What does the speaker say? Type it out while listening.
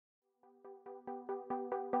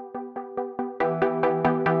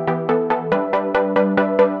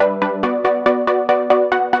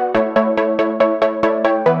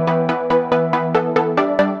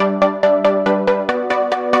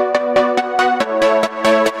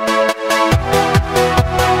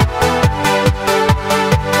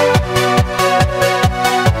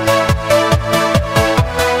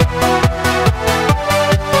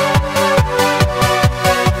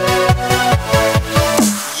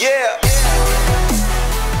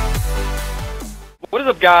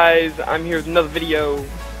guys? I'm here with another video.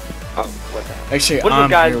 Oh, what the heck? Actually, What's I'm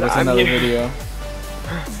up, guys? here with I'm another here. video.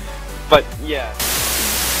 But yeah.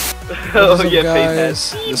 What's up, yeah,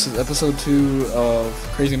 guys? Facehead. This is episode 2 of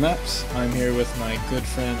Crazy Maps. I'm here with my good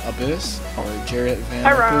friend Abyss, or Jarrett Van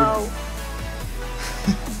Hello.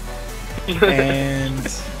 Eckerd.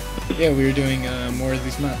 And yeah, we were doing more of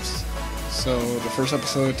these maps. So the first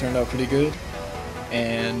episode turned out pretty good,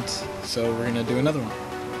 and so we're gonna do another one.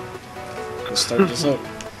 Let's start this up.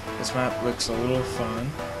 This map looks a little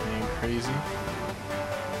fun and crazy.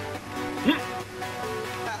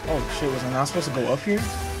 Oh shit, was I not supposed to go up here?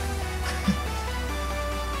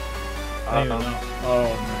 I don't even know. Oh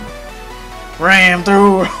man. Ram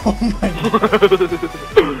through! Oh my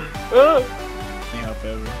god. Any up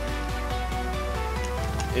ever.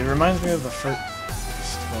 It reminds me of the first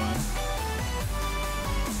one.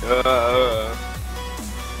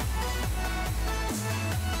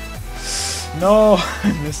 No!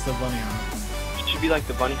 I missed the bunny hop. It should be like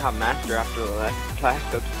the bunny hop master after the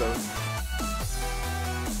last episode.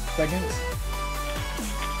 Seconds?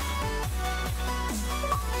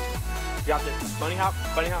 You got this. Bunny hop,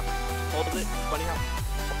 hold it, bunny hop,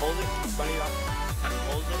 hold it, bunny hop,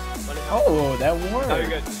 hold it, bunny hop. Oh, that worked! Oh, you're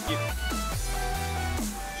good.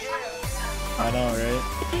 I know, right?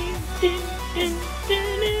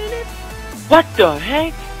 What the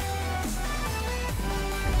heck?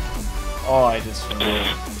 Oh, I just fell.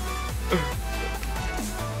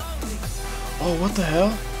 Oh, what the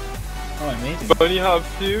hell? Oh, I made it. Bunny hop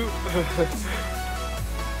too?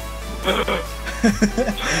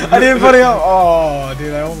 I didn't put it up. Oh,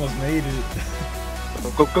 dude, I almost made it.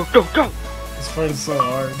 Go, go, go, go! This part is so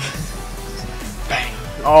hard. Bang.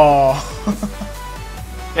 Oh.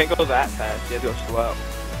 Can't go that fast, you have to go slow.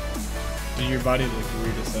 Dude, your body looks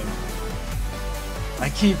weird as hell. I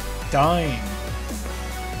keep dying.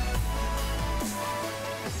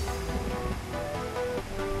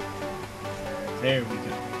 There we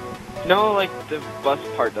go. No, like, the bus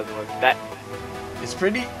part doesn't look that. It's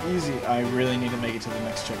pretty easy. I really need to make it to the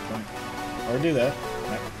next checkpoint. Or do that.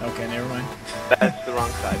 Okay, never mind. That's the wrong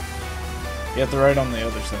side. You have to write on the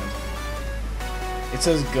other side. It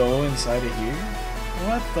says go inside of here?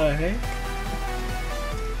 What the heck?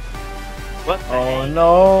 What the Oh heck?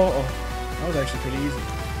 no! Oh, that was actually pretty easy.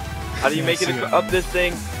 How do you make it up this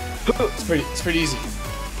thing? It's pretty easy.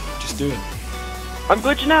 Just do it. I'm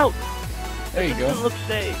glitching out! There you It go. doesn't look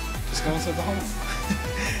safe. Just go inside the hole.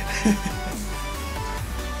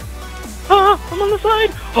 Ah, I'm on the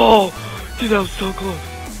side! Oh, dude, that was so close.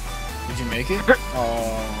 Did you make it?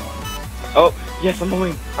 Oh. Oh, yes, I'm a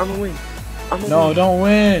win. I'm a win. I'm a No, win. don't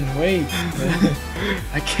win. Wait.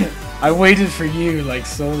 I can't. I waited for you like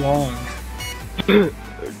so long.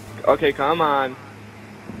 Okay, come on.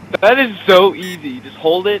 That is so easy. Just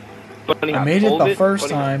hold it. Bunny I hop. made it Hold the first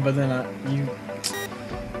bunny hop. time, but then you.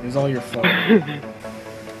 It was all your fault.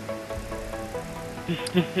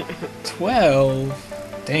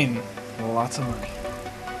 12. Dang, lots of money.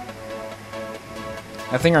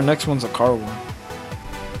 I think our next one's a car one.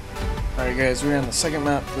 Alright guys, we're on the second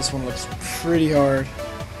map. This one looks pretty hard.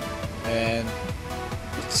 And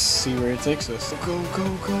let's see where it takes us. Go, go,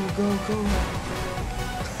 go, go, go.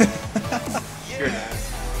 You're not.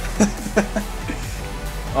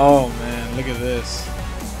 Oh man, look at this.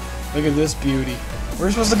 Look at this beauty. We're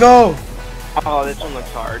supposed to go! Oh, this one looks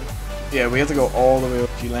hard. Yeah, we have to go all the way up.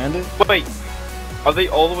 Did you land it? Wait, are they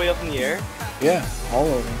all the way up in the air? Yeah, all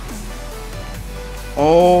over.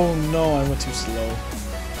 Oh no, I went too slow.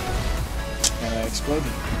 And I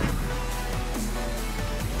exploded.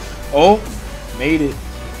 Oh, made it.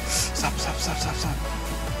 Stop, stop, stop, stop, stop.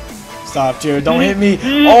 Stop, Jared, don't hit me.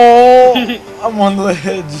 Oh, I'm on the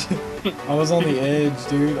edge. I was on the edge,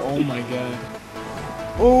 dude. Oh my god.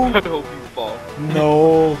 I Oh, hope you fall.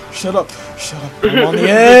 no. Shut up. Shut up. I'm on the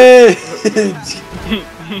edge.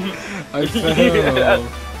 I fell.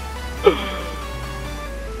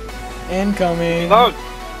 Incoming. No!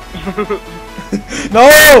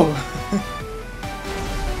 No!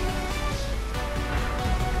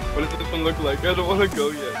 What does this one look like? I don't want to go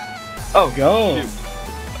yet. Oh, Go. shoot.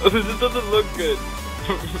 Oh, this doesn't look good.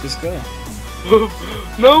 Just go.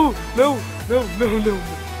 No! No! No! No! No!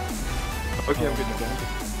 Okay, I'm good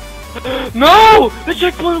now. No! The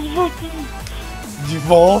checkpoint is working! Did you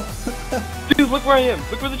fall? Dude, look where I am.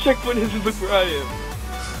 Look where the checkpoint is and look where I am.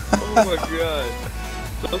 Oh my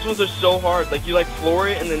god. Those ones are so hard. Like, you like floor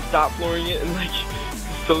it and then stop flooring it and like, it's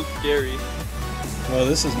so scary. Well,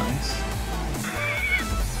 this is nice.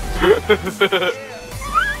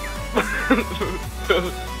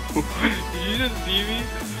 Did you just see me?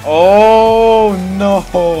 Oh no!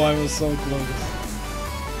 I was so close.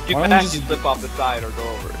 You Why don't we back, just- you slip off the side or go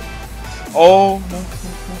over it. Oh no.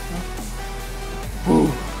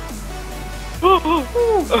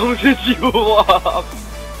 Oh, did you off?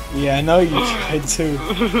 Yeah, I know you tried to.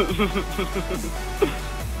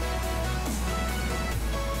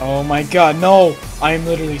 Oh my god, no! I am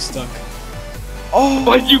literally stuck. Oh!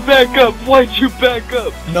 Why'd you back up? Why'd you back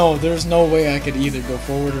up? No, there's no way I could either go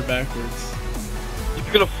forward or backwards. You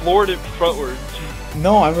could have floored it frontwards.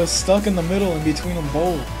 No, I was stuck in the middle in between them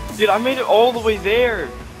both. Dude, I made it all the way there.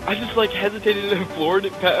 I just like hesitated and floored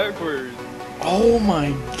it backwards. Oh my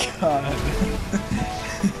god.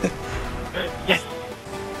 Yes.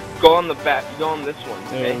 Go on the back. Go on this one.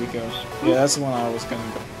 There Okay? we go. Yeah, that's the one I was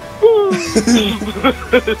gonna go. Woo.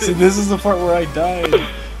 See, this is the part where I died.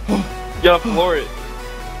 You gotta floor it.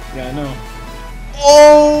 Yeah, I know.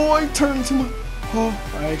 Oh, I turned to my... Oh,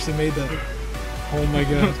 I actually made that. Oh my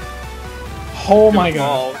god. Oh my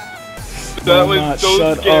god. That No, was not. so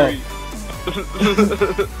Shut scary.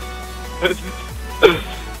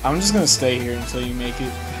 I'm just gonna stay here until you make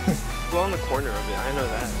it. Go on the corner of it. I know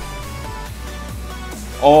that.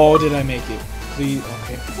 Oh, did I make it? Please,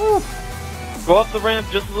 okay. Whew. Go up the ramp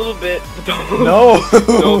just a little bit. Don't, No!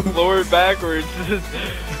 don't floor it backwards.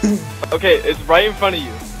 Okay, it's right in front of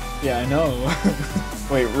you. Yeah, I know.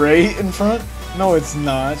 Wait, right in front? No, it's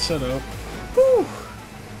not. Shut up. Whew.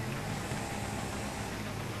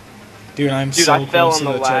 Dude, I'm Dude, so I fell close on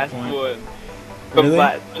to the the last checkpoint. one. But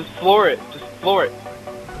Really? just floor it. Just floor it.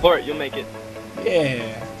 Floor it. You'll make it.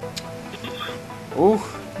 Yeah. Ooh,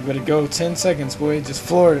 you better go 10 seconds, boy. Just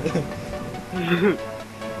floor it.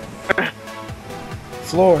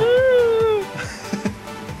 Floor.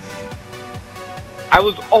 I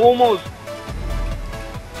was almost.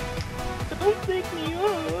 Don't take me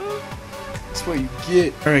off. That's what you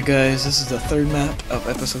get. Alright guys, this is the third map of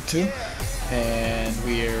episode 2. And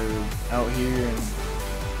we are out here in,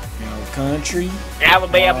 you know, country.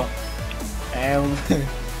 Alabama.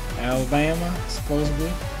 Alabama,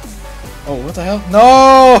 supposedly. Oh, what the hell?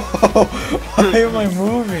 No! Why am I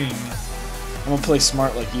moving? I'm gonna play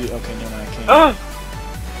smart like you. Okay, no, I can't.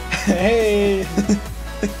 Hey!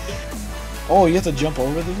 Oh, you have to jump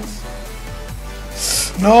over this?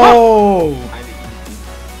 No! Kinda easy.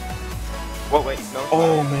 What? Wait, no.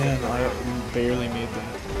 Oh man, I barely made that.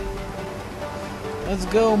 Let's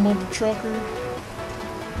go, mother trucker.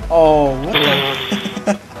 Oh, what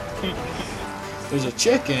the? There's a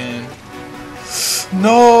chicken.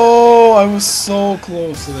 No, I was so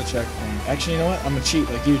close to the checkpoint. Actually, you know what? I'm gonna cheat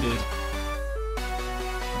like you did.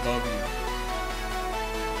 Above you.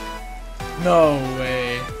 No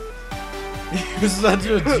way. You're such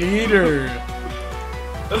a cheater.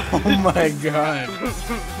 Oh my god.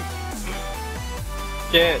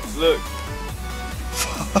 Can't look.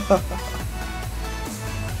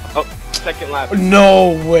 Oh, second lap.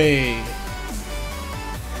 No way.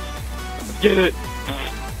 Get it.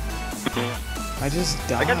 I just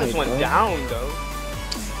died. I got this one bro. down though.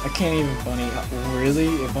 I can't even bunny hop. Really?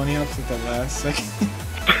 It bunny hops at the last second?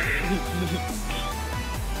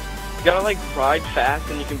 You gotta like ride fast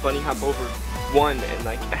and you can bunny hop over one and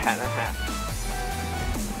like a hat and a half.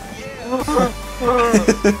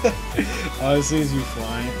 All I see is you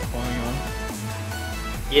falling off.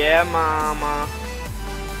 Yeah, mama.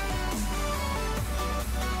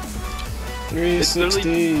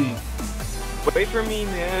 360. Wait for me,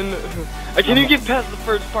 man. I can't even get past the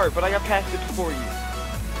first part, but I got past it before you.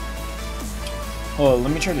 Hold on,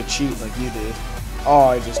 let me try to cheat like you did. Oh,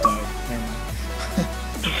 I just died. Never mind.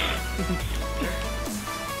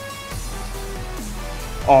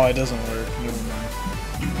 Oh, it doesn't work. Never mind.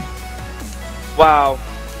 Wow,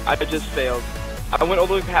 I just failed. I went all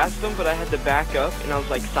the way past them, but I had to back up, and I was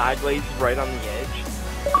like sideways right on the edge.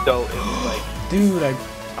 So it was like... Dude, I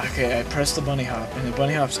pressed the bunny hop, and the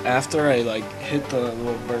bunny hop's after I like hit the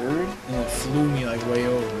little bird, and it flew me like way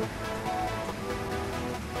over.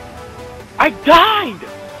 I died!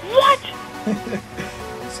 What?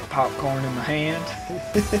 Some popcorn in my hand.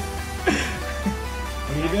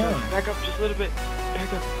 What are you doing? Back up just a little bit.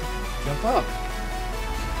 Back up. Jump up.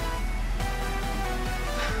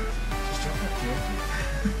 Just jump up, dude.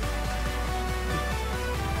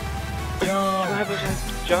 Jump. Have a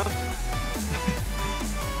jump.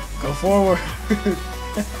 Go forward.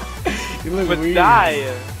 You look But weird. die.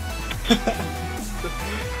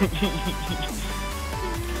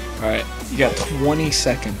 Alright, you got 20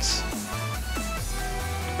 seconds.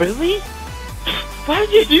 Really? Why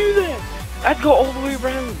did you do that? I'd go all the way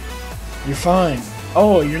around. You're fine.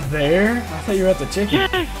 Oh, you're there? I thought you were at the chicken.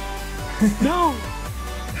 Yes. No.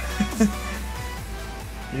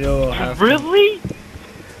 You'll have to- Really?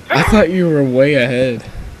 I thought you were way ahead.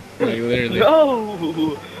 Like, literally.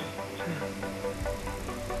 No.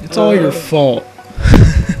 It's all your fault.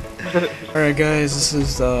 Alright guys, this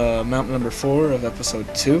is mount number 4 of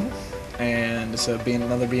episode 2. And it's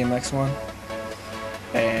another BMX one.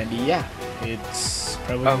 And yeah, it's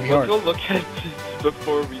probably gonna be hard. Let's go look at this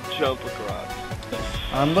before we jump across.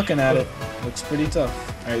 I'm looking at it. Looks pretty tough.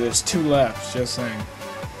 Alright, there's 2 laps, just saying.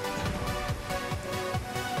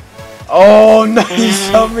 Oh no, you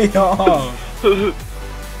shut me off!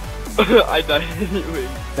 I died anyway.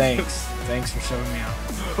 Thanks for showing me out.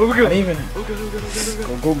 Oh my god. I didn't even... Oh god, oh god, oh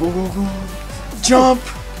god, Go, go, go, go, go. Jump!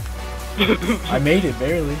 I made it,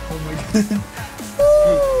 barely. Oh my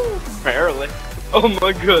god. Barely. Oh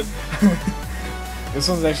my god. This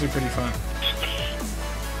one's actually pretty fun.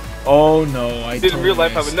 Oh no, I In real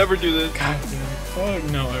life, I would never do this. God damn it. Fuck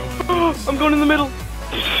no, I won't do this. I'm going in the middle.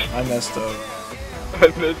 I messed up. I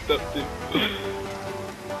messed up too.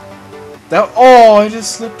 I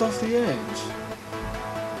just slipped off the edge.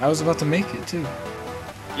 I was about to make it too.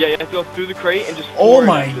 Yeah, you have to go through the crate and just Oh floor it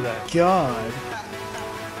my after that. god.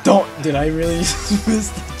 Did I really just miss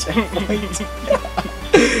the checkpoint?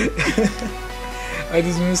 I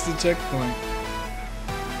just missed the checkpoint.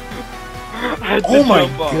 I had to Oh my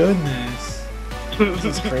jump off. goodness. This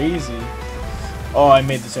is crazy. Oh, I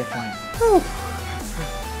made the checkpoint.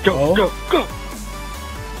 Go, Oh. go, go.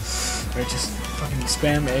 Alright, just fucking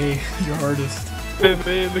spam A, your hardest.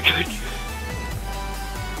 Man, the guy.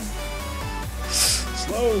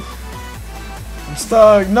 Slow. I'm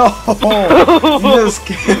stuck. No! You just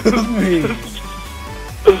killed me.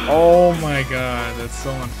 Oh my god, that's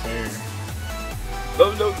so unfair.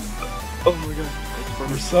 Oh no. Oh my god.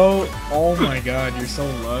 You're so... Oh my god, you're so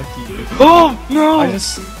lucky. Oh no! I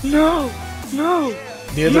just... No! No!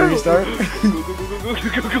 Do you have to restart? Go, go, go,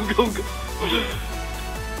 go, go, go, go, go.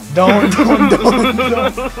 Don't.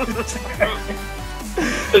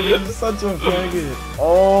 You're such a faggot.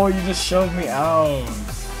 Oh, you just shoved me out.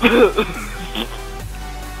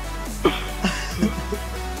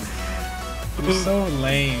 You're so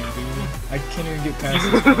lame, dude. I can't even get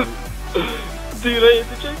past this part. Dude, I hit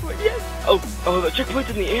the checkpoint. Yes! Oh, the checkpoint's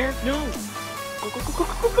in the air? No! Go, go, go, go,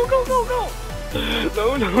 go, go, go, go, go! No,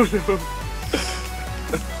 no, no.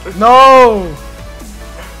 No!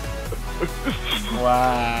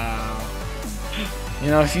 Wow. You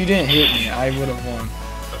know, if you didn't hit me, I would have won.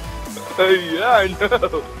 Yeah, I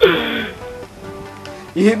know.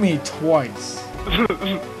 You hit me twice.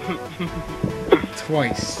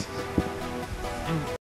 Twice.